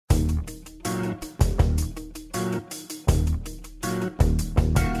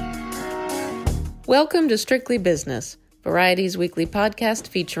Welcome to Strictly Business, Variety's weekly podcast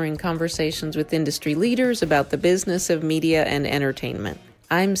featuring conversations with industry leaders about the business of media and entertainment.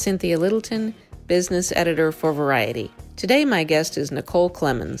 I'm Cynthia Littleton, business editor for Variety. Today my guest is Nicole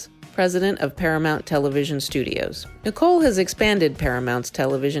Clemons, president of Paramount Television Studios. Nicole has expanded Paramount's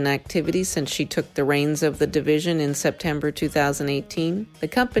television activities since she took the reins of the division in September 2018. The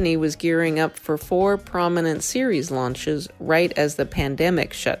company was gearing up for 4 prominent series launches right as the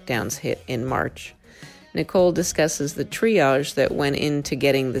pandemic shutdowns hit in March. Nicole discusses the triage that went into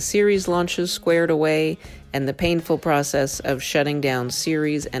getting the series launches squared away and the painful process of shutting down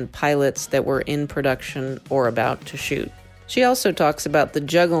series and pilots that were in production or about to shoot. She also talks about the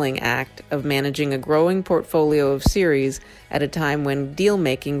juggling act of managing a growing portfolio of series at a time when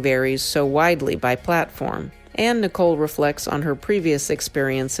deal-making varies so widely by platform. And Nicole reflects on her previous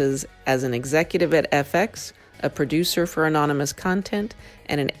experiences as an executive at FX, a producer for Anonymous Content,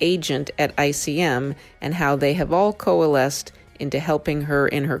 and an agent at ICM, and how they have all coalesced into helping her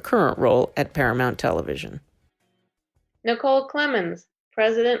in her current role at Paramount Television. Nicole Clemons,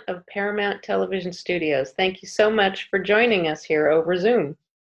 president of Paramount Television Studios. Thank you so much for joining us here over Zoom.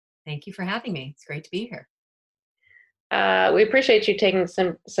 Thank you for having me. It's great to be here. We appreciate you taking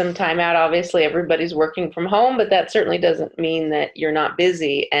some time out. Obviously, everybody's working from home, but that certainly doesn't mean that you're not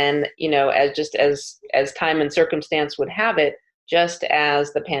busy. And, you know, as time and circumstance would have it, just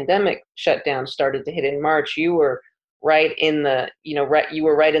as the pandemic shutdown started to hit in March, you were right in the, you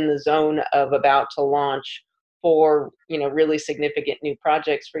were right in the zone of about to launch 4, really significant new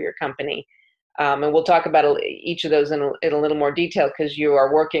projects for your company. And we'll talk about each of those in a little more detail because you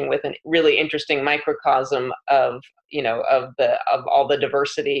are working with a really interesting microcosm of all the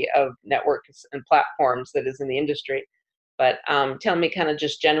diversity of networks and platforms that is in the industry. But tell me kind of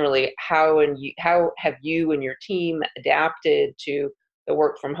just generally how have you and your team adapted to the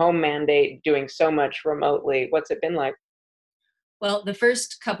work from home mandate, doing so much remotely? What's it been like? Well, the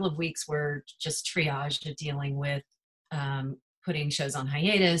first couple of weeks were just triage of dealing with putting shows on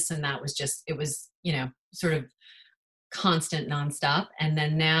hiatus. And that was it was, sort of constant nonstop. And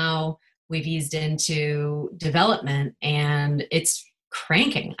then now we've eased into development and it's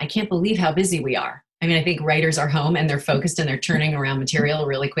cranking. I can't believe how busy we are. I mean, I think writers are home and they're focused and they're turning around material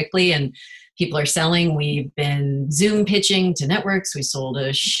really quickly and people are selling. We've been Zoom pitching to networks. We sold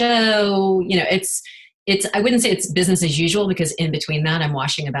a show. It's I wouldn't say it's business as usual because in between that I'm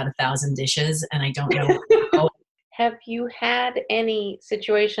washing about 1,000 dishes and I don't know. Have you had any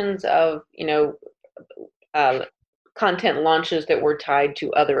situations of, content launches that were tied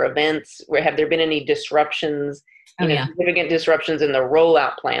to other events? Where have there been any disruptions, significant disruptions in the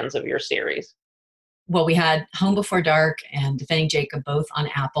rollout plans of your series? Well, we had Home Before Dark and Defending Jacob both on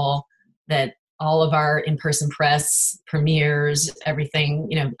Apple that all of our in-person press, premieres,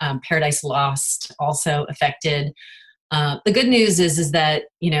 everything, Paradise Lost also affected. The good news is that,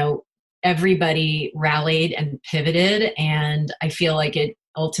 everybody rallied and pivoted. And I feel like it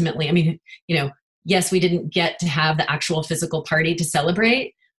ultimately, yes, we didn't get to have the actual physical party to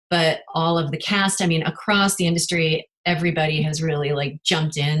celebrate, but all of the cast, across the industry, everybody has really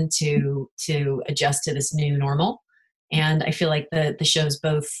jumped in to adjust to this new normal. And I feel like the shows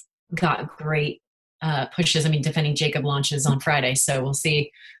both got great pushes. Defending Jacob launches on Friday, so we'll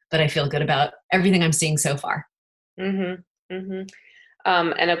see. But I feel good about everything I'm seeing so far. Mm-hmm. Mm-hmm.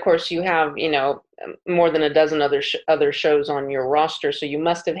 And of course, you have more than a dozen other shows on your roster. So you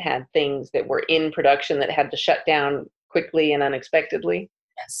must have had things that were in production that had to shut down quickly and unexpectedly.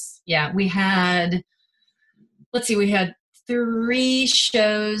 Yes. Yeah, we had 3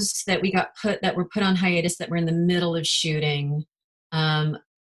 shows that were put on hiatus that were in the middle of shooting. And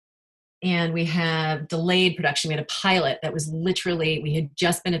we have delayed production. We had a pilot that was literally, we had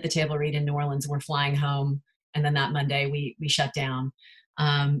just been at the table read in New Orleans and we're flying home. And then that Monday we shut down.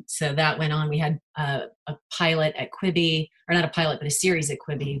 So that went on. We had a pilot at Quibi, or not a pilot, but a series at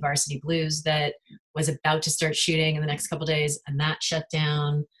Quibi, Varsity Blues, that was about to start shooting in the next couple of days, and that shut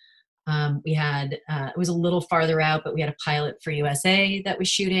down. We had, it was a little farther out, but we had a pilot for USA that was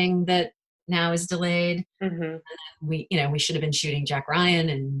shooting that now is delayed. Mm-hmm. We should have been shooting Jack Ryan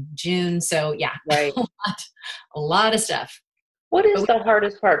in June. So yeah, right. a lot of stuff. What is the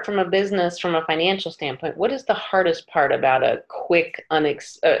hardest part from a financial standpoint? What is the hardest part about a quick,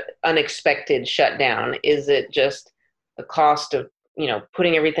 unexpected shutdown? Is it just the cost of,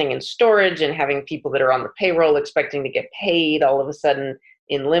 putting everything in storage and having people that are on the payroll expecting to get paid all of a sudden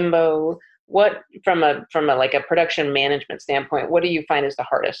in limbo? What, from a production management standpoint, what do you find is the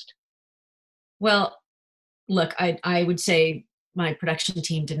hardest? Well, look, I would say my production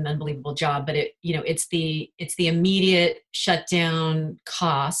team did an unbelievable job, but it's the immediate shutdown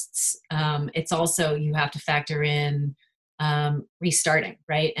costs. It's also, you have to factor in restarting,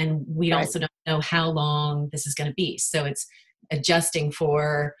 right? And we also don't know how long this is going to be. So it's adjusting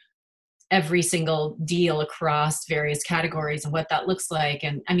for every single deal across various categories and what that looks like.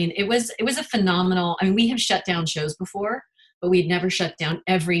 And I mean, it was a phenomenal, I mean, we have shut down shows before, but we'd never shut down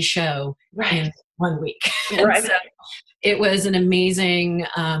every show in 1 week. Right. So it was an amazing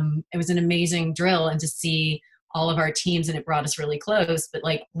drill, and to see all of our teams, and it brought us really close, but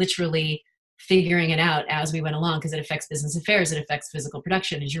like literally figuring it out as we went along, because it affects business affairs, it affects physical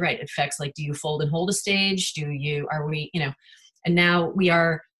production, as you're right. It affects, like, do you fold and hold a stage? And now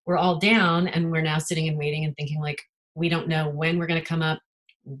we're all down, and we're now sitting and waiting and thinking, like, we don't know when we're going to come up,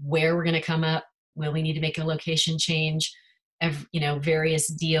 where we're going to come up. Will we need to make a location change? Various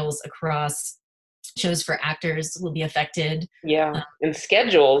deals across shows for actors will be affected. Yeah. And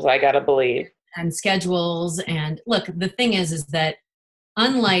schedules, I got to believe. And schedules. And look, the thing is that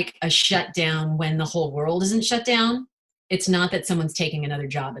unlike a shutdown when the whole world isn't shut down, it's not that someone's taking another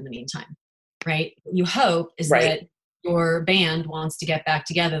job in the meantime, right? What you hope is that your band wants to get back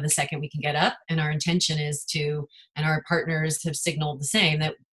together the second we can get up. And our intention is to, and our partners have signaled the same,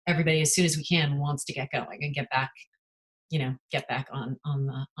 that everybody, as soon as we can, wants to get going and get back on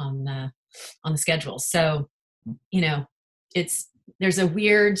the schedule. So, there's a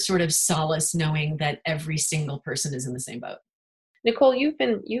weird sort of solace knowing that every single person is in the same boat. Nicole, you've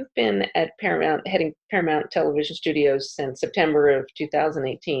been at Paramount, heading Paramount Television Studios since September of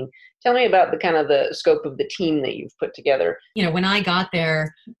 2018. Tell me about the scope of the team that you've put together. When I got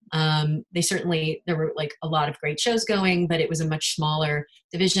there, there were like a lot of great shows going, but it was a much smaller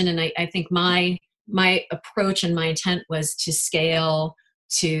division. And I think my approach and my intent was to scale,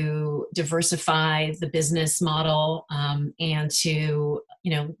 to diversify the business model, and to,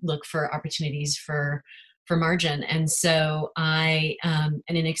 look for opportunities for margin. And so and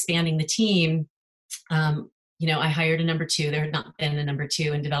in expanding the team, I hired a number two. There had not been a number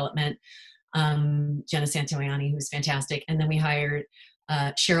two in development, Jenna Santoianni, who's fantastic. And then we hired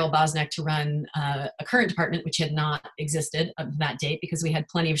Cheryl Bosniak to run a current department, which had not existed up to that date, because we had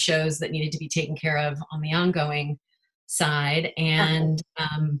plenty of shows that needed to be taken care of on the ongoing side. And,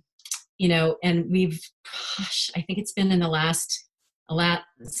 and I think it's been in the last,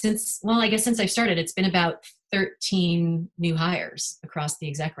 since I've started, it's been about 13 new hires across the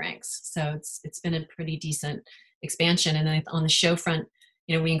exec ranks. So it's been a pretty decent expansion. And then on the show front,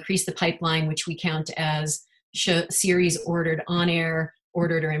 we increased the pipeline, which we count as series ordered on air,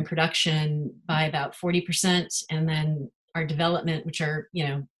 ordered or in production, by about 40%. And then our development, which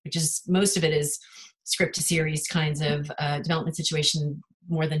is most of it is script to series kinds of development situation,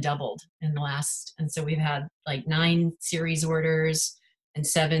 more than doubled in the last. And so we've had like 9 series orders and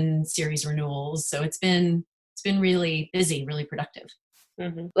 7 series renewals. So it's been really busy, really productive.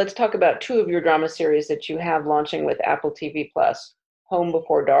 Mm-hmm. Let's talk about 2 of your drama series that you have launching with Apple TV Plus, Home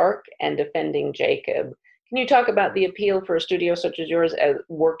Before Dark and Defending Jacob. Can you talk about the appeal for a studio such as yours as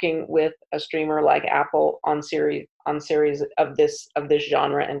working with a streamer like Apple on series of this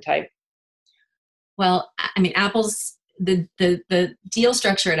genre and type? Well, I mean, Apple's the deal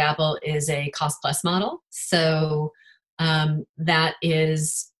structure at Apple is a cost plus model. So that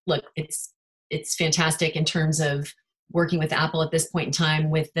is, look, it's fantastic in terms of working with Apple at this point in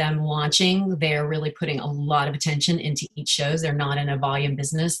time. With them launching, they're really putting a lot of attention into each shows. They're not in a volume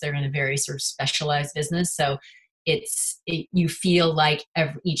business. They're in a very sort of specialized business. So you feel like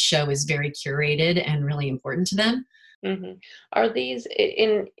each show is very curated and really important to them. Mm-hmm. Are these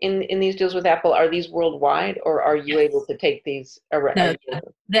in these deals with Apple? Are these worldwide, or are you able to take these around?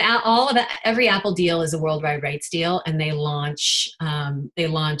 No, every Apple deal is a worldwide rights deal, and they launch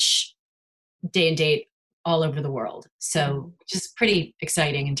day and date all over the world. So, which is pretty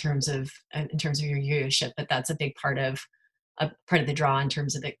exciting in terms of your viewership. But that's a big part of the draw in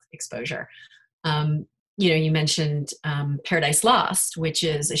terms of exposure. You mentioned Paradise Lost, which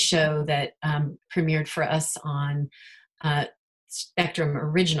is a show that premiered for us on Spectrum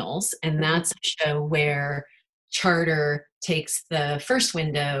Originals. And that's a show where Charter takes the first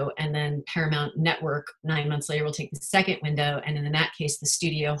window, and then Paramount Network 9 months later will take the second window. And in that case, the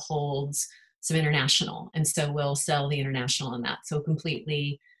studio holds some international. And so we'll sell the international on that. So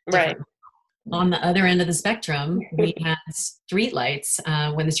completely different. Right. On the other end of the spectrum, we have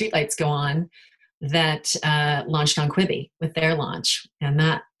Streetlights. When the Streetlights go on, that launched on Quibi with their launch, and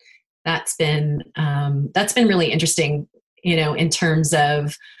that's been really interesting, in terms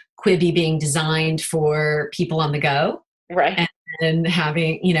of Quibi being designed for people on the go, right? And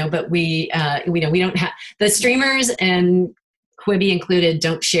having, but we don't have the streamers, and Quibi included,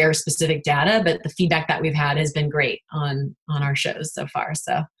 don't share specific data, but the feedback that we've had has been great on our shows so far.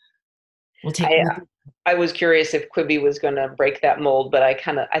 So we'll take. I was curious if Quibi was going to break that mold, but I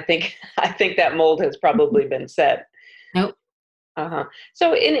think I think that mold has probably been set. Nope.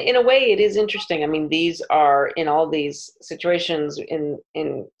 So in a way, it is interesting. I mean, these are in all these situations in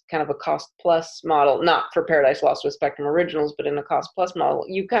kind of a cost plus model, not for Paradise Lost with Spectrum Originals, but in a cost plus model.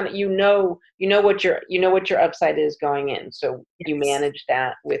 You kind of you know what your upside is going in, so you manage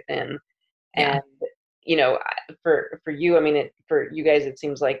that within. Yeah. And for you, I mean, for you guys, it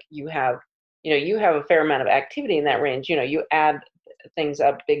seems like you have a fair amount of activity in that range. You add things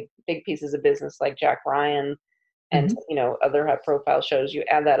up, big pieces of business like Jack Ryan and other high profile shows. You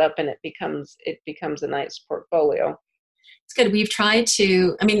add that up and it becomes a nice portfolio. It's good. We've tried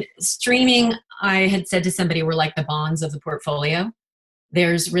to, I mean, streaming, I had said to somebody, we're like the bonds of the portfolio.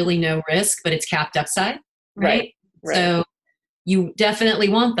 There's really no risk, but it's capped upside, right? So you definitely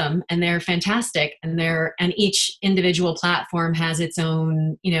want them, and they're fantastic, and each individual platform has its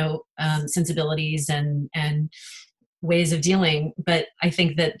own sensibilities and ways of dealing. But I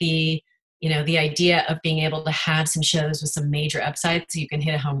think that the idea of being able to have some shows with some major upside so you can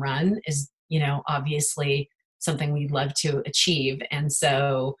hit a home run is obviously something we'd love to achieve. And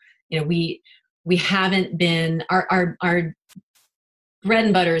so we haven't been, our bread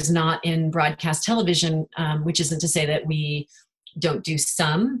and butter is not in broadcast television, which isn't to say that we don't do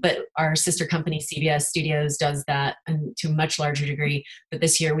some, but our sister company CBS Studios does that to a much larger degree. But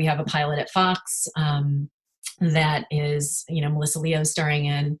this year we have a pilot at Fox that is Melissa Leo starring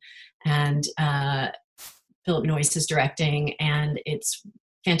in, and Philip Noyce is directing, and it's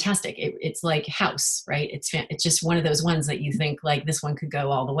fantastic. It's like House, right? It's just one of those ones that you think like this one could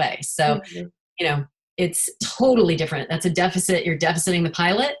go all the way. So it's totally different. That's a deficit. You're deficiting the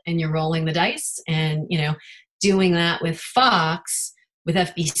pilot and you're rolling the dice, and doing that with Fox, with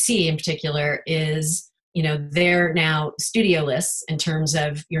FBC in particular, is they're now studioless in terms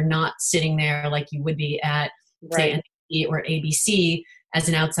of you're not sitting there like you would be at say NBC or ABC as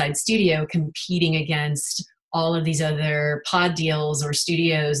an outside studio competing against all of these other pod deals or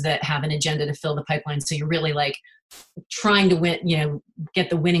studios that have an agenda to fill the pipeline. So you're really like trying to win, get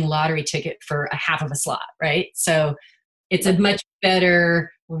the winning lottery ticket for a half of a slot, right? So it's a much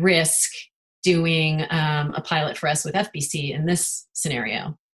better risk doing a pilot for us with FBC in this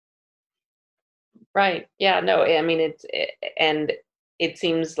scenario. Right. Yeah. No. I mean, it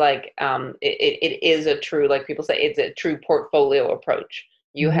seems like it is a true, like people say, it's a true portfolio approach.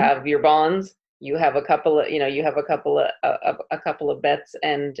 You have your bonds. You have a couple of, a couple of bets,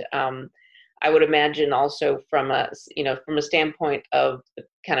 and I would imagine also from a standpoint of the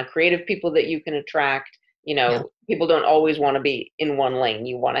kind of creative people that you can attract. People don't always want to be in one lane.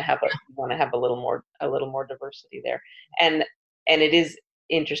 You want to have a little more diversity there, and it is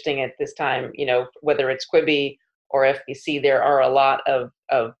interesting at this time. Whether it's Quibi or FBC, there are a lot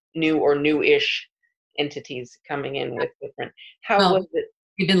of new or new-ish entities coming in with different. How was it?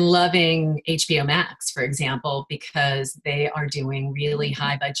 We've been loving HBO Max, for example, because they are doing really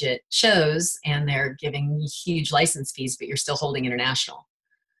high budget shows and they're giving huge license fees, but you're still holding international.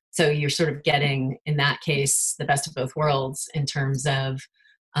 So you're sort of getting, in that case, the best of both worlds in terms of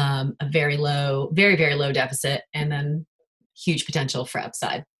a very low, very, very low deficit, and then huge potential for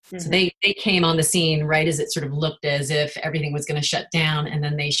upside. So they came on the scene right as it sort of looked as if everything was going to shut down, and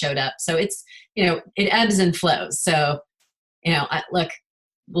then they showed up. So it's, it ebbs and flows. So,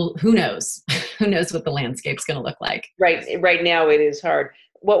 well, who knows? Who knows what the landscape's going to look like? Right now it is hard.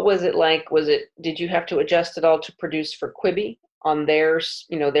 What was it like? Did you have to adjust at all to produce for Quibi on their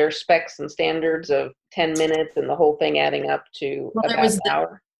specs and standards of 10 minutes and the whole thing adding up to about an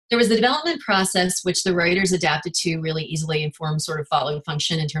hour? There was the development process, which the writers adapted to really easily, and form sort of follow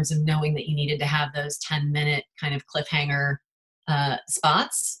function in terms of knowing that you needed to have those 10-minute kind of cliffhanger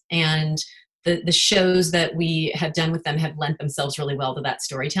spots. And the shows that we have done with them have lent themselves really well to that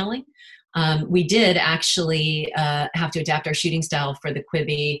storytelling. We did actually have to adapt our shooting style for the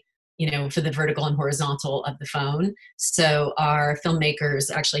Quibi, for the vertical and horizontal of the phone. So our filmmakers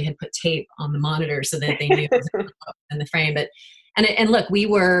actually had put tape on the monitor so that they knew in the frame. But and look, we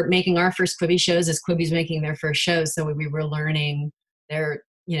were making our first Quibi shows as Quibi's making their first shows, so we were learning their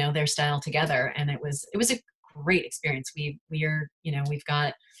style together, and it was a great experience. We've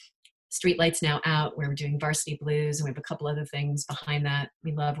got Streetlights now out. We're doing Varsity Blues, and we have a couple other things behind that.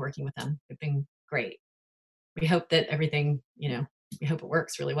 We love working with them. They've been great. We hope that everything, we hope it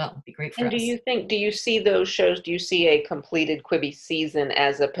works really well. It'd be great for us. And do you see those shows, do you see a completed Quibi season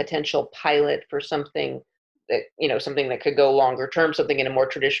as a potential pilot for something that, something that could go longer term, something in a more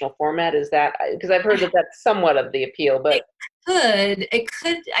traditional format? Is that, because I've heard that that's somewhat of the appeal, but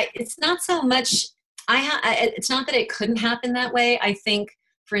It's not so much. It's not that it couldn't happen that way. I think,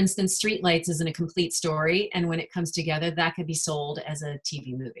 for instance, Streetlights isn't a complete story, and when it comes together, that could be sold as a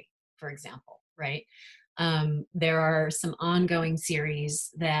TV movie, for example, right? There are some ongoing series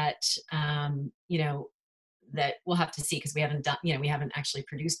that that we'll have to see because we haven't actually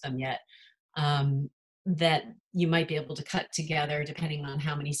produced them yet. That you might be able to cut together depending on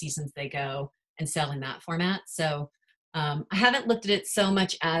how many seasons they go and sell in that format. So I haven't looked at it so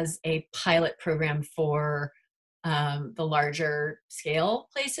much as a pilot program for the larger scale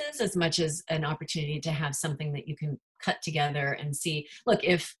places as much as an opportunity to have something that you can cut together and see. Look,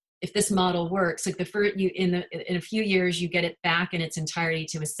 if this model works, like in a few years you get it back in its entirety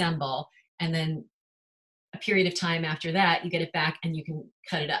to assemble, and then a period of time after that, you get it back and you can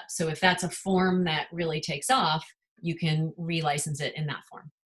cut it up. So if that's a form that really takes off, you can relicense it in that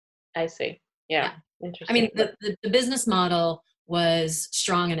form. I see. Yeah. Interesting. I mean, the business model was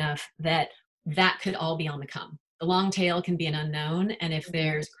strong enough that could all be on the come. The long tail can be an unknown. And if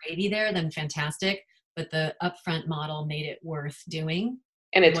there's gravy there, then fantastic. But the upfront model made it worth doing.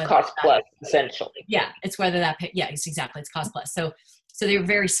 And it's cost plus, essentially. Yeah, it's whether that, yeah, it's exactly. It's cost plus. So they were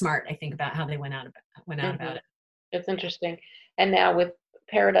very smart, I think, about how they went out about it. It's interesting. And now with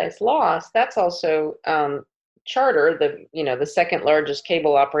Paradise Lost, that's also Charter, the second largest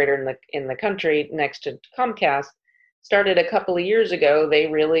cable operator in the country, next to Comcast, started a couple of years ago. They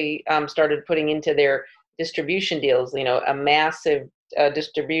really started putting into their distribution deals, a massive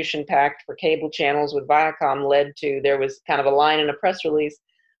distribution pact for cable channels with Viacom led to, there was kind of a line in a press release,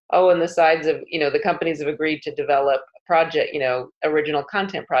 and the sides of, the companies have agreed to develop project, original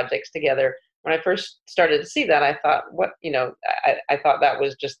content projects together. When I first started to see that, I thought, I thought that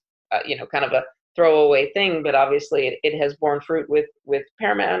was just, kind of a throwaway thing, but obviously it has borne fruit with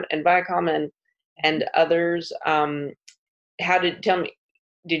Paramount and Viacom and others.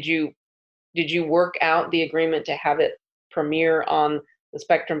 Did you work out the agreement to have it premiere on the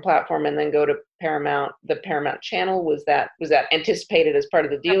Spectrum platform and then go to the Paramount channel? Was that anticipated as part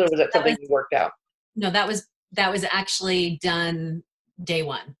of the deal, or was that something you worked out? No, that was actually done day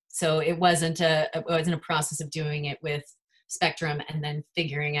one. So it wasn't a process of doing it with Spectrum and then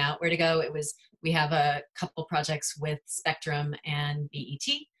figuring out where to go. We have a couple projects with Spectrum and BET,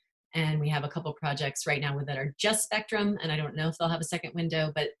 and we have a couple projects right now that are just Spectrum, and I don't know if they'll have a second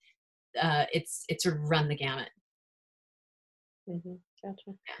window, but it's sort of run the gamut. Mm-hmm.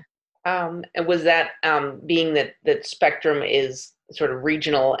 Gotcha. And was that being that Spectrum is sort of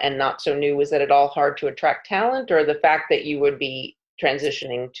regional and not so new, was that at all hard to attract talent, or the fact that you would be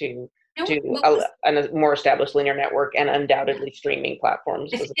transitioning to a more established linear network and undoubtedly streaming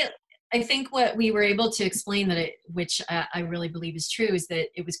platforms? I think what we were able to explain which I really believe is true, is that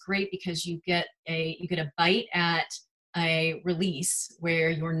it was great because you get a bite at a release where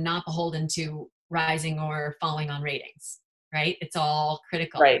you're not beholden to rising or falling on ratings, right? It's all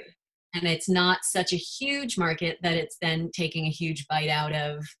critical. Right. And it's not such a huge market that it's then taking a huge bite out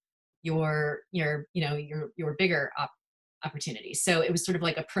of your bigger opportunities. So it was sort of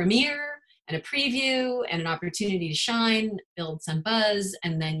like a premiere and a preview and an opportunity to shine, build some buzz,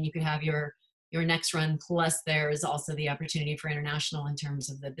 and then you could have your next run. Plus, there is also the opportunity for international in terms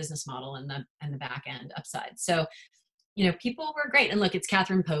of the business model and the back end upside. So, people were great. And look, it's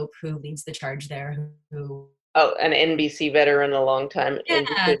Catherine Pope who leads the charge there. An NBC veteran, a long time. Yeah,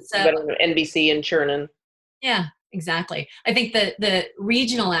 NBC and Chernin. Yeah, exactly. I think the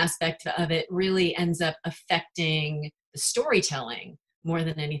regional aspect of it really ends up affecting the storytelling more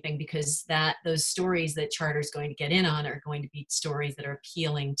than anything, because those stories that Charter's going to get in on are going to be stories that are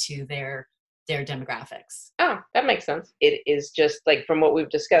appealing to their demographics. Oh, that makes sense. It is just like, from what we've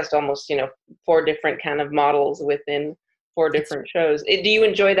discussed, almost 4 different kind of models within 4 different shows. Do you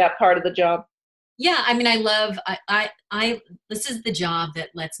enjoy that part of the job? Yeah, I mean, this is the job that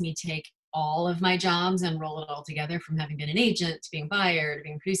lets me take all of my jobs and roll it all together, from having been an agent to being a buyer to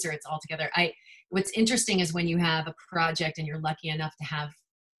being a producer. It's all together. What's interesting is when you have a project and you're lucky enough to have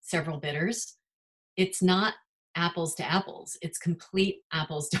several bidders, it's not apples to apples. It's complete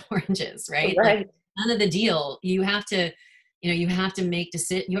apples to oranges, right? Right. Like, none of the deal. You have to make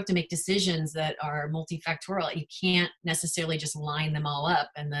decisions that are multifactorial. You can't necessarily just line them all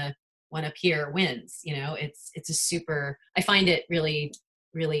up and the one up here wins. I find it really,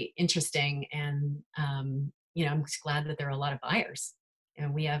 really interesting. And, I'm just glad that there are a lot of buyers.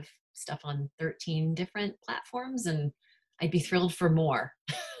 And we have stuff on 13 different platforms, and I'd be thrilled for more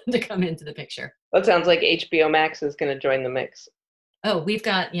to come into the picture. That sounds like HBO Max is going to join the mix. Oh, we've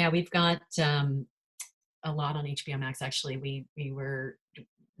got a lot on HBO Max. Actually, we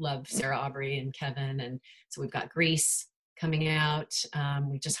love Sarah Aubrey and Kevin. And so we've got Grease coming out.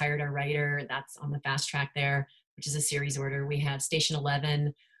 We just hired our writer. That's on the fast track there, which is a series order. We have Station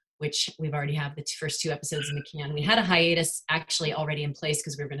 11, which we've already have the first 2 episodes in the can. We had a hiatus actually already in place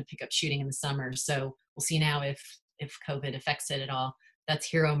because we were going to pick up shooting in the summer. So we'll see now if COVID affects it at all. That's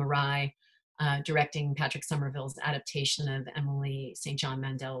Hiro Murai, directing Patrick Somerville's adaptation of Emily St. John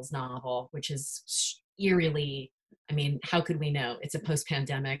Mandel's novel, which is eerily, I mean, how could we know? It's a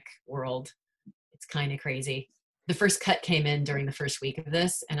post-pandemic world. It's kind of crazy. The first cut came in during the first week of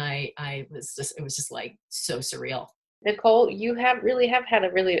this, and it was just like so surreal. Nicole, you really have had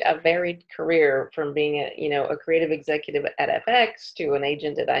a varied career, from being a creative executive at FX to an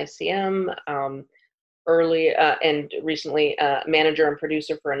agent at ICM, early and recently manager and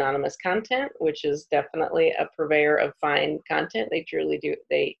producer for Anonymous Content, which is definitely a purveyor of fine content. They truly do.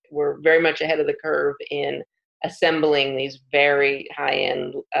 They were very much ahead of the curve in assembling these very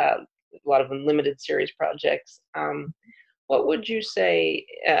high-end, a lot of them limited series projects. What would you say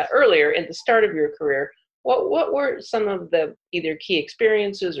earlier in the start of your career? What were some of the either key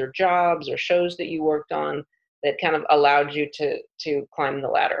experiences or jobs or shows that you worked on that kind of allowed you to climb the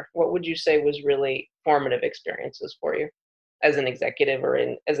ladder? What would you say was really formative experiences for you as an executive or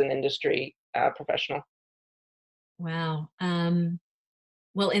as an industry professional? Wow.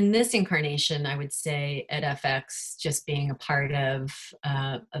 Well, in this incarnation, I would say at FX, just being a part of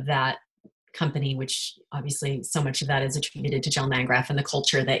that company, which obviously so much of that is attributed to John Landgraf and the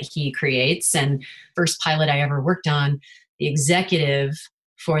culture that he creates. And first pilot I ever worked on, the executive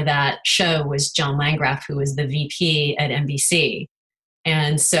for that show was John Landgraf, who was the VP at NBC.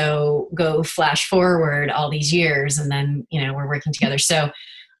 And so go flash forward all these years, and then, we're working together. So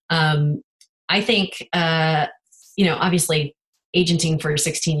I think, obviously agenting for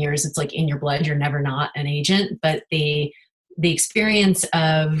 16 years, it's like in your blood, you're never not an agent, but the experience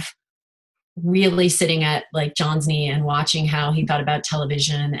of really sitting at like John's knee and watching how he thought about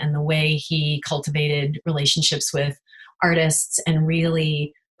television and the way he cultivated relationships with artists and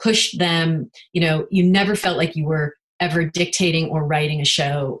really pushed them, you never felt like you were ever dictating or writing a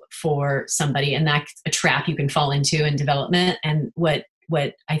show for somebody, and that's a trap you can fall into in development. And what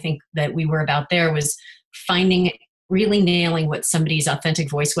I think that we were about there was really nailing what somebody's authentic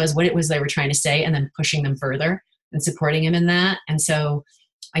voice was, what it was they were trying to say, and then pushing them further and supporting him in that. And so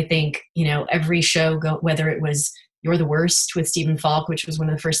I think, every show, whether it was You're the Worst with Stephen Falk, which was one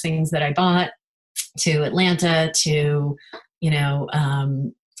of the first things that I bought, to Atlanta, to,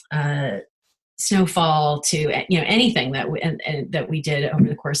 Snowfall, to, anything that we did over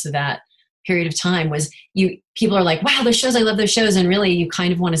the course of that period of time, was people are like, wow, those shows, I love those shows. And really you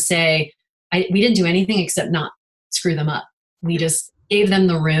kind of want to say, we didn't do anything except not screw them up. We just gave them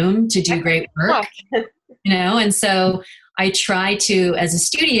the room to do great work, and so I try to, as a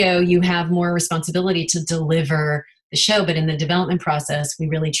studio, you have more responsibility to deliver the show, but in the development process, we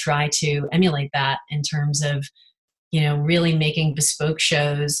really try to emulate that in terms of, really making bespoke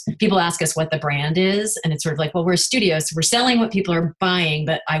shows. People ask us what the brand is, and it's sort of like, well, we're a studio, so we're selling what people are buying,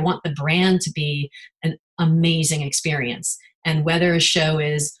 but I want the brand to be an amazing experience. And whether a show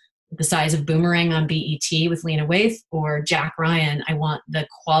is the size of Boomerang on BET with Lena Waithe or Jack Ryan, I want the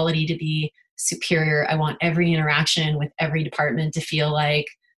quality to be superior. I want every interaction with every department to feel like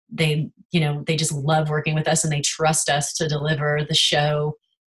they just love working with us and they trust us to deliver the show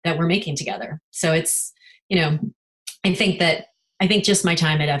that we're making together. So it's, I think just my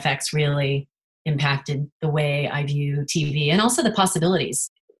time at FX really impacted the way I view TV and also the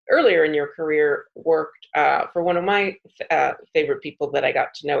possibilities. Earlier in your career, worked for one of my favorite people that I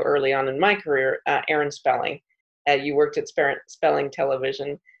got to know early on in my career, Aaron Spelling. You worked at Spelling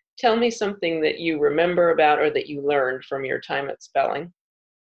Television. Tell me something that you remember about or that you learned from your time at Spelling.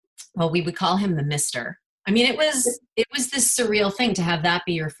 Well, we would call him the Mister. I mean, it was this surreal thing to have that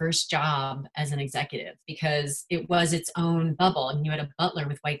be your first job as an executive, because it was its own bubble. I mean, you had a butler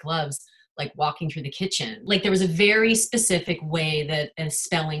with white gloves, like walking through the kitchen. Like there was a very specific way that a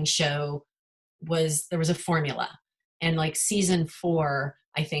Spelling show there was a formula. And like season 4,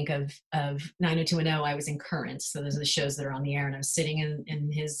 I think of 90210, I was in Current. So those are the shows that are on the air. And I was sitting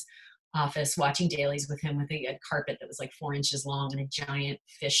in his office watching dailies with him with a carpet that was like 4 inches long and a giant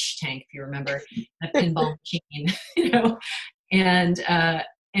fish tank, if you remember, a pinball machine,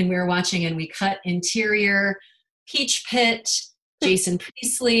 and we were watching, and we cut interior, Peach Pit, Jason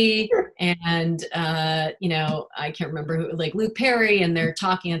Priestley, and I can't remember who, like Luke Perry, and they're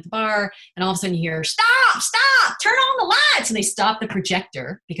talking at the bar, and all of a sudden you hear, stop, turn on the lights, and they stop the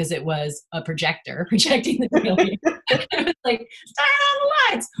projector because it was a projector projecting the daily. It was like, turn on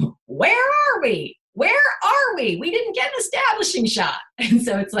the lights. Where are we? We didn't get an establishing shot. And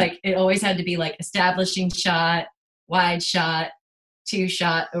so it's like, it always had to be like establishing shot, wide shot, 2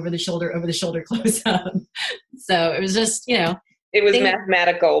 shot, over the shoulder close up. So it was just, it was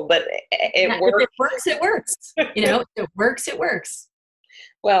mathematical, but it worked. If it works, it works. If it works, it works.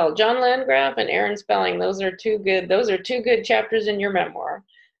 Well, John Landgraf and Aaron Spelling, those are two good chapters in your memoir.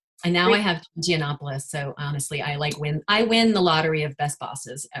 And now I have Giannopoulos, so honestly, I win the lottery of best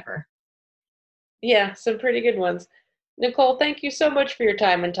bosses ever. Yeah, some pretty good ones. Nicole, thank you so much for your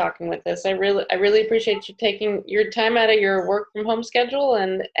time and talking with us. I really appreciate you taking your time out of your work from home schedule,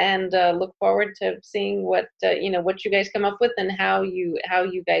 and look forward to seeing what you guys come up with and how you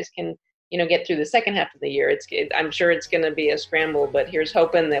guys can get through the second half of the year. I'm sure it's going to be a scramble, but here's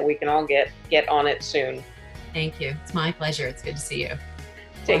hoping that we can all get on it soon. Thank you. It's my pleasure. It's good to see you.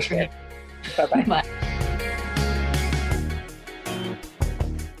 Take care. Bye-bye. Bye.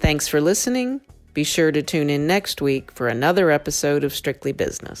 Thanks for listening. Be sure to tune in next week for another episode of Strictly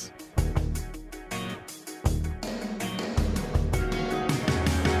Business.